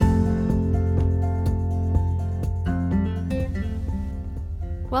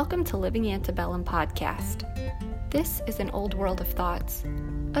Welcome to Living Antebellum Podcast. This is an old world of thoughts,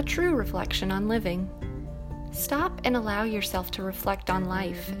 a true reflection on living. Stop and allow yourself to reflect on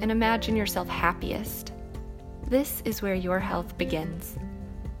life and imagine yourself happiest. This is where your health begins.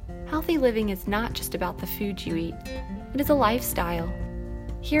 Healthy living is not just about the food you eat, it is a lifestyle.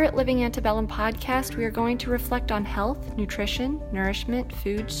 Here at Living Antebellum Podcast, we are going to reflect on health, nutrition, nourishment,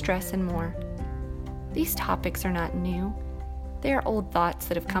 food, stress, and more. These topics are not new. They are old thoughts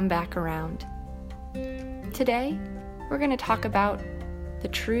that have come back around. Today, we're going to talk about the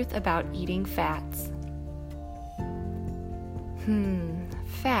truth about eating fats.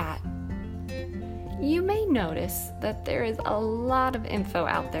 Fat. You may notice that there is a lot of info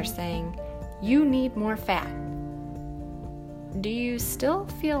out there saying, you need more fat. Do you still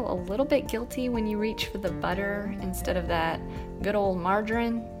feel a little bit guilty when you reach for the butter instead of that good old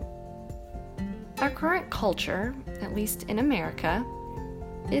margarine? Our current culture, at least in America,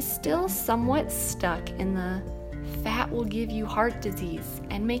 is still somewhat stuck in the fat will give you heart disease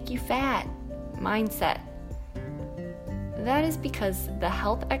and make you fat mindset. That is because the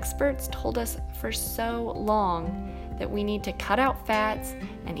health experts told us for so long that we need to cut out fats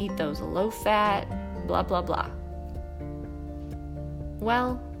and eat those low-fat, blah, blah, blah.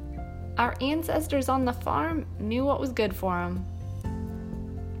 Well, our ancestors on the farm knew what was good for them.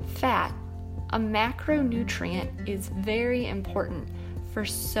 Fat, a macronutrient, is very important for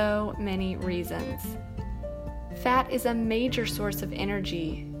so many reasons. Fat is a major source of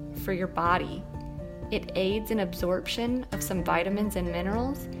energy for your body. It aids in absorption of some vitamins and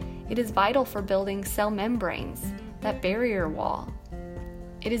minerals. It is vital for building cell membranes, that barrier wall.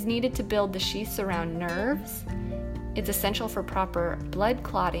 It is needed to build the sheaths around nerves. It's essential for proper blood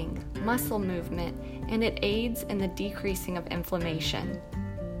clotting, muscle movement, and it aids in the decreasing of inflammation.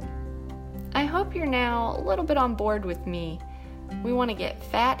 I hope you're now a little bit on board with me. We want to get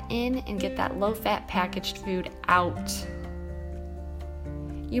fat in and get that low-fat packaged food out.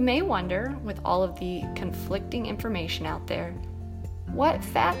 You may wonder, with all of the conflicting information out there, what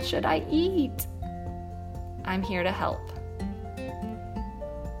fat should I eat? I'm here to help.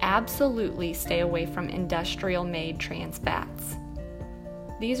 Absolutely stay away from industrial-made trans fats.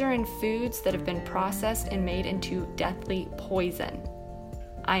 These are in foods that have been processed and made into deathly poison.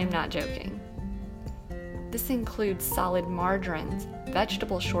 I am not joking. This includes solid margarines,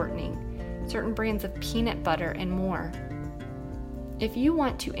 vegetable shortening, certain brands of peanut butter, and more. If you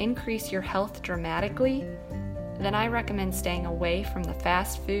want to increase your health dramatically, then I recommend staying away from the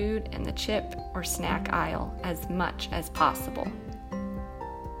fast food and the chip or snack aisle as much as possible.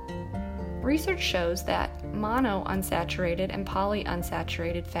 Research shows that monounsaturated and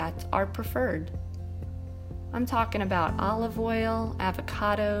polyunsaturated fats are preferred. I'm talking about olive oil,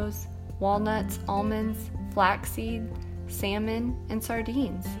 avocados, walnuts, almonds, flaxseed, salmon, and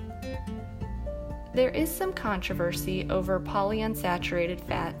sardines. There is some controversy over polyunsaturated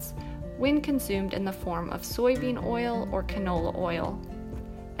fats when consumed in the form of soybean oil or canola oil,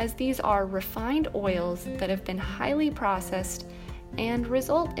 as these are refined oils that have been highly processed and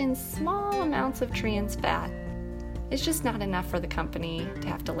result in small amounts of trans fat. It's just not enough for the company to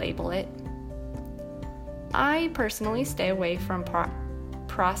have to label it. I personally stay away from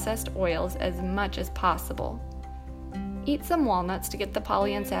processed oils as much as possible. Eat some walnuts to get the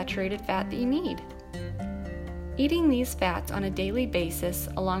polyunsaturated fat that you need. Eating these fats on a daily basis,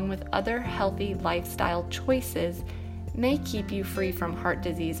 along with other healthy lifestyle choices, may keep you free from heart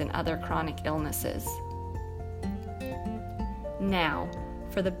disease and other chronic illnesses. Now,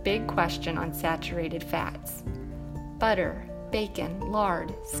 for the big question on saturated fats. Butter, bacon,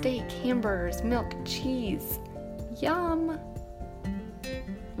 lard, steak, hamburgers, milk, cheese. Yum!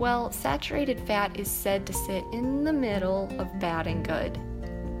 Well, saturated fat is said to sit in the middle of bad and good,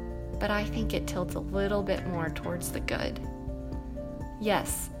 but I think it tilts a little bit more towards the good.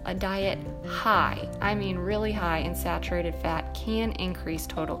 Yes, a diet high, really high in saturated fat can increase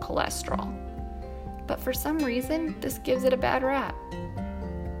total cholesterol, but for some reason, this gives it a bad rap.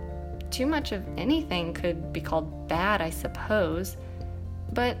 Too much of anything could be called bad, I suppose,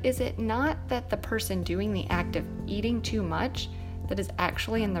 but is it not that the person doing the act of eating too much that is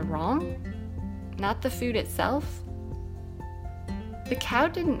actually in the wrong? Not the food itself? The cow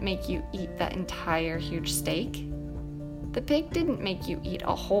didn't make you eat that entire huge steak. The pig didn't make you eat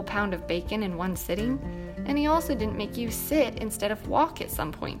a whole pound of bacon in one sitting, and he also didn't make you sit instead of walk at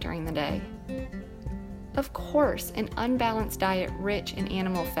some point during the day. Of course, an unbalanced diet rich in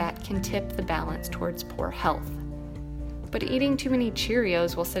animal fat can tip the balance towards poor health. But eating too many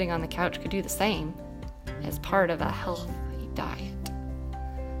Cheerios while sitting on the couch could do the same, as part of a healthy diet.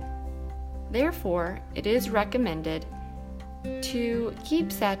 Therefore, it is recommended to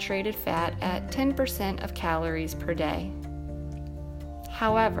keep saturated fat at 10% of calories per day.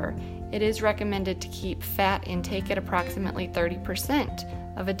 However, it is recommended to keep fat intake at approximately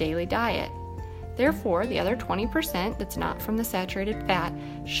 30% of a daily diet. Therefore, the other 20% that's not from the saturated fat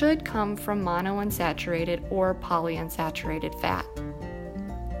should come from monounsaturated or polyunsaturated fat.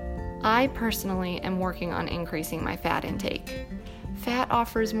 I personally am working on increasing my fat intake. Fat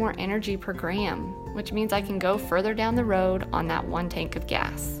offers more energy per gram, which means I can go further down the road on that one tank of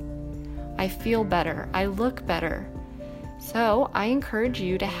gas. I feel better, I look better. So I encourage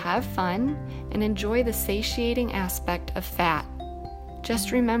you to have fun and enjoy the satiating aspect of fat.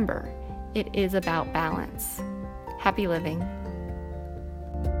 Just remember, it is about balance. Happy living.